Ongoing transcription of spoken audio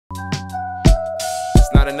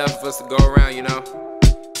enough of us to go around, you know.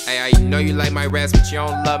 Hey, I know you like my raps, but you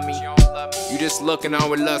don't love me. You just looking on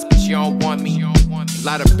with lust, but you don't want me. A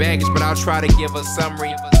lot of baggage, but I'll try to give a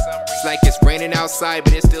summary. It's like it's raining outside,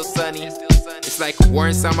 but it's still sunny. It's like a war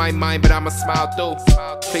inside my mind, but I'ma smile through.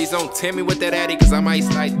 Please don't tell me with that addy, cause I might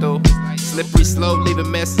slide through. Slippery slope, leaving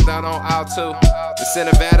messes out on aisle 2. The sin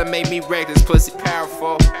of Adam made me wreck, this pussy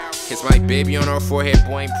powerful. Kiss my baby on her forehead,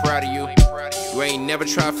 boy, ain't proud of you. You ain't never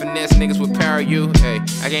tried finesse niggas with power, you. Hey,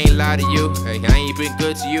 I can't lie to you. Hey, I ain't been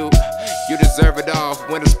good to you. You deserve it all.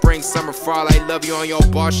 Winter, spring, summer, fall. I love you on your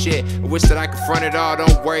boss shit. I wish that I could front it all.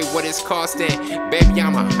 Don't worry what it's costing. Baby,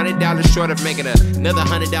 I'm $100 short of making another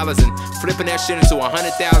 $100 and flipping that shit into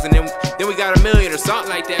 100,000. Then we got $1 million or something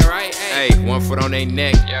like that, right? Hey, one foot on their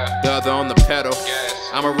neck, the other on the pedal.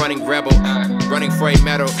 I'm a running rebel, running for a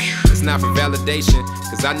medal. It's not for validation,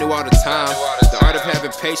 cause I knew all the time. The art of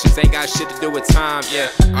having patience ain't got shit to do with time. Yeah,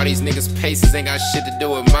 all these niggas' paces ain't got shit to do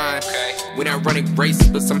with mine. We're not running races,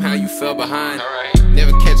 but somehow you fell behind.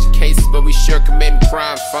 Never catch cases, but we sure committing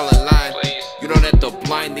crimes. Fall in line. You know that the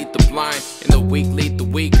blind lead the blind, and the weak lead the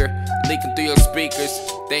weaker. Leaking through your speakers.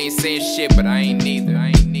 They ain't saying shit, but I ain't neither. I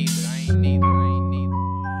ain't neither. I ain't neither. I ain't neither.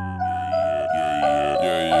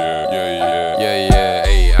 Yeah.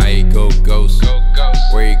 Hey, I go ghost.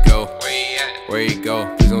 Where you go? Where you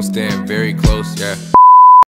go? Please don't stand very close. Yeah.